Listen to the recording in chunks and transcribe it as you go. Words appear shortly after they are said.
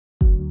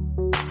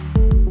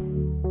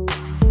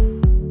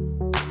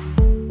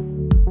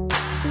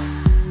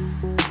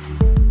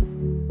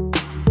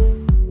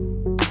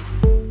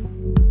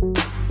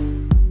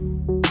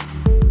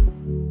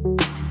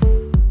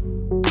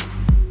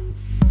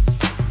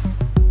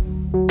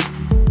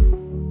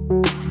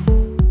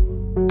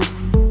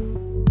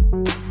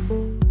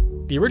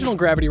original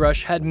Gravity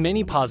Rush had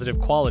many positive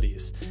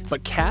qualities,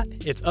 but Kat,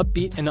 its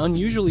upbeat and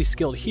unusually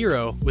skilled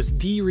hero, was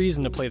the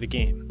reason to play the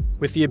game.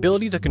 With the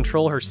ability to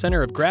control her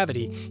center of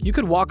gravity, you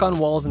could walk on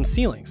walls and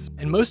ceilings,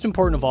 and most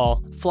important of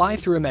all, fly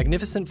through a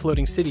magnificent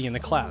floating city in the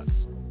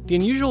clouds. The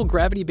unusual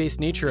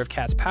gravity-based nature of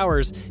Kat's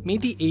powers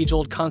made the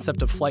age-old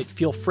concept of flight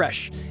feel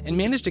fresh, and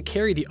managed to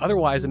carry the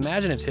otherwise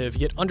imaginative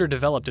yet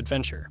underdeveloped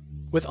adventure.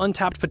 With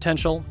untapped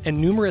potential and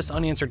numerous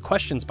unanswered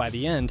questions by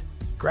the end,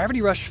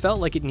 Gravity Rush felt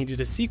like it needed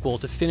a sequel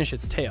to finish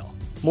its tale.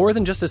 More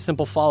than just a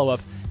simple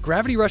follow-up,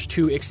 Gravity Rush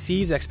 2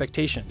 exceeds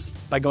expectations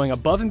by going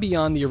above and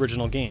beyond the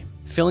original game,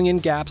 filling in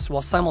gaps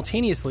while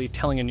simultaneously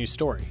telling a new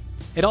story.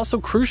 It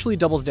also crucially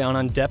doubles down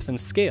on depth and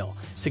scale,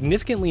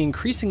 significantly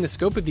increasing the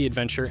scope of the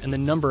adventure and the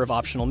number of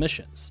optional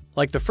missions.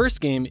 Like the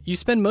first game, you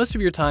spend most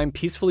of your time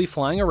peacefully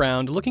flying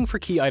around looking for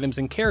key items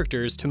and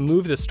characters to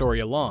move the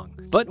story along.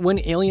 But when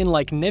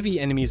alien-like Nevi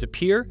enemies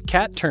appear,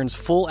 Kat turns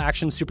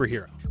full-action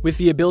superhero. With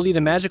the ability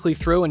to magically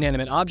throw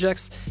inanimate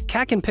objects,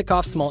 Kat can pick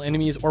off small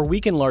enemies or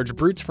weaken large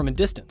brutes from a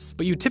distance,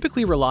 but you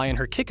typically rely on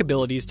her kick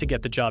abilities to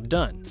get the job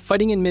done.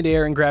 Fighting in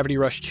midair in Gravity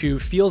Rush 2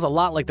 feels a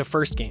lot like the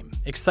first game,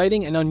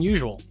 exciting and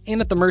unusual,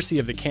 and at the mercy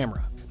of the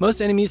camera.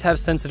 Most enemies have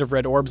sensitive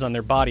red orbs on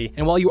their body,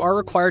 and while you are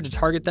required to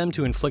target them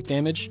to inflict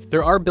damage,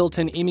 there are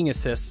built-in aiming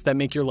assists that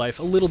make your life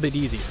a little bit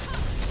easier.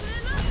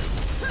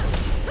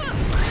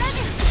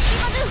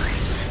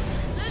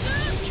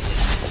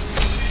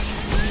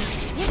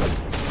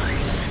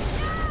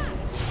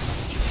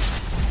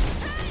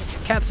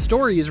 Kat's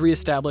story is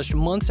re-established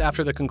months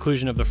after the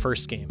conclusion of the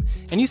first game,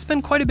 and you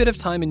spend quite a bit of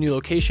time in new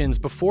locations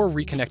before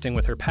reconnecting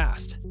with her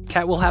past.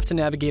 Kat will have to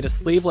navigate a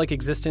slave-like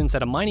existence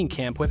at a mining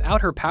camp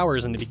without her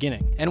powers in the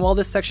beginning, and while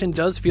this section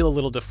does feel a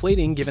little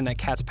deflating given that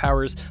Kat's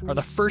powers are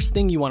the first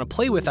thing you want to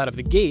play with out of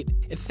the gate,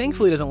 it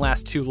thankfully doesn't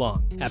last too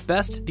long. At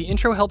best, the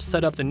intro helps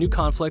set up the new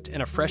conflict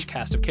and a fresh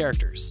cast of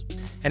characters.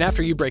 And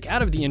after you break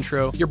out of the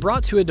intro, you're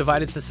brought to a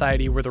divided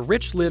society where the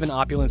rich live in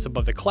opulence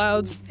above the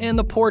clouds, and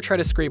the poor try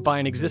to scrape by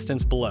an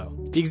existence below.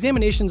 The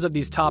examinations of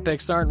these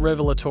topics aren't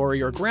revelatory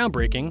or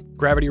groundbreaking.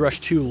 Gravity Rush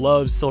 2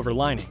 loves silver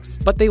linings,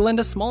 but they lend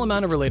a small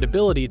amount of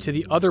relatability to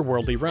the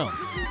otherworldly realm.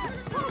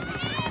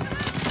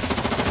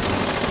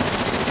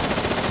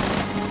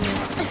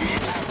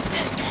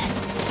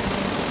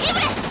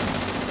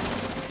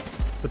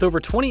 With over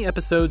 20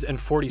 episodes and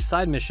 40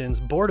 side missions,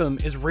 boredom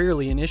is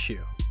rarely an issue.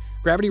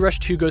 Gravity Rush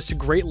 2 goes to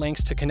great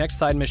lengths to connect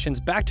side missions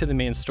back to the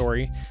main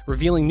story,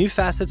 revealing new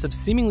facets of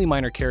seemingly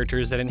minor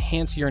characters that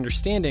enhance your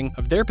understanding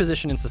of their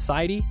position in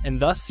society and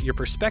thus your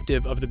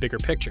perspective of the bigger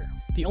picture.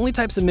 The only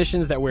types of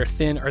missions that wear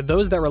thin are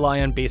those that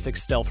rely on basic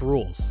stealth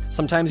rules.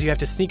 Sometimes you have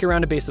to sneak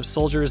around a base of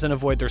soldiers and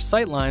avoid their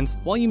sight lines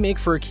while you make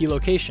for a key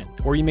location,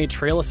 or you may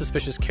trail a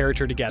suspicious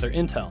character to gather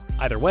intel.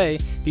 Either way,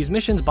 these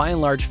missions by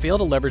and large fail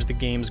to leverage the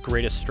game's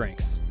greatest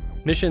strengths.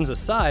 Missions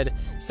aside,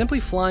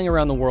 simply flying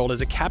around the world is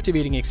a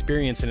captivating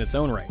experience in its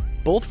own right,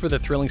 both for the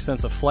thrilling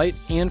sense of flight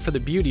and for the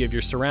beauty of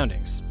your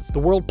surroundings. The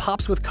world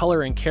pops with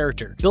color and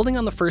character, building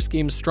on the first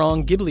game's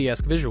strong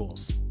Ghibli-esque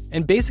visuals.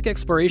 And basic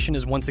exploration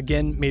is once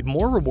again made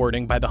more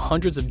rewarding by the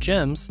hundreds of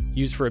gems,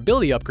 used for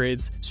ability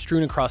upgrades,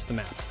 strewn across the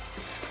map.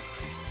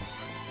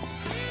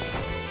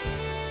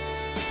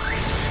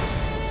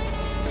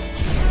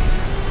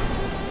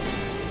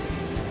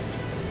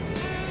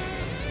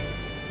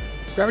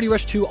 Gravity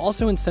Rush 2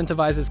 also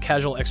incentivizes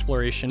casual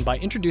exploration by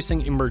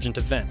introducing emergent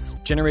events,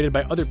 generated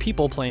by other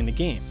people playing the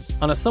game.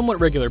 On a somewhat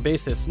regular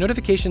basis,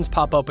 notifications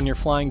pop up when you're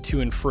flying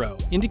to and fro,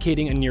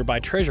 indicating a nearby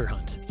treasure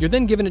hunt. You're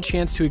then given a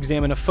chance to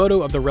examine a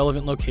photo of the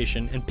relevant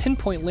location and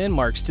pinpoint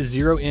landmarks to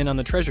zero in on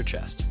the treasure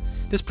chest.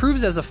 This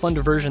proves as a fun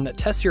diversion that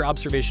tests your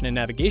observation and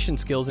navigation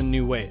skills in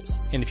new ways,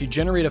 and if you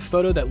generate a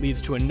photo that leads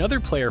to another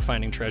player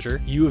finding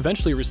treasure, you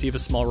eventually receive a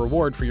small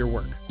reward for your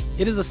work.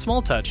 It is a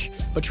small touch,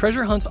 but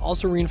treasure hunts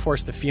also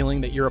reinforce the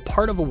feeling that you're a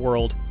part of a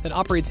world that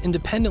operates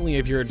independently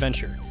of your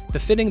adventure,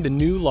 befitting the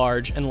new,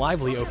 large, and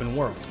lively open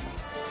world.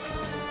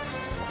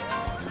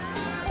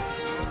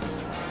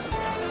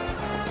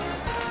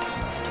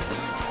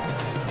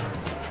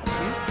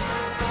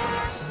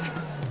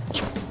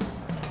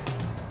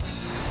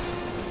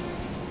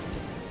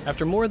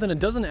 After more than a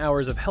dozen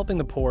hours of helping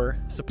the poor,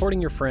 supporting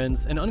your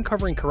friends, and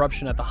uncovering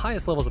corruption at the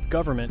highest levels of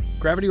government,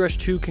 Gravity Rush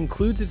 2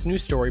 concludes its new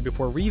story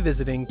before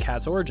revisiting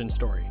Kat's origin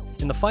story.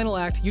 In the final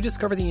act, you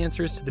discover the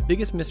answers to the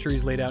biggest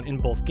mysteries laid out in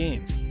both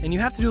games, and you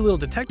have to do a little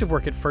detective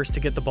work at first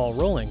to get the ball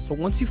rolling, but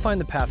once you find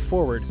the path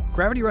forward,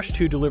 Gravity Rush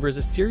 2 delivers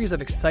a series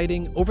of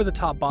exciting,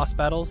 over-the-top boss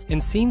battles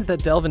and scenes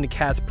that delve into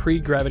Kat's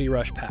pre-Gravity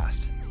Rush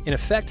past. In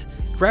effect,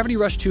 Gravity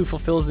Rush 2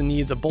 fulfills the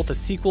needs of both a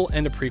sequel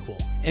and a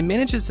prequel, and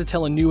manages to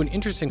tell a new and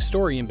interesting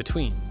story in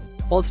between.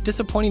 While it's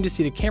disappointing to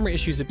see the camera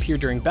issues appear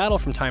during battle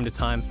from time to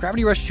time,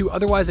 Gravity Rush 2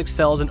 otherwise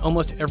excels in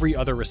almost every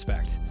other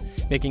respect,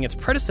 making its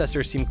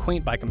predecessor seem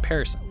quaint by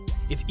comparison.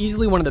 It's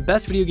easily one of the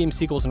best video game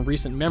sequels in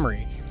recent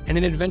memory, and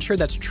an adventure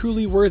that's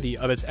truly worthy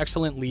of its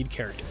excellent lead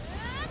character.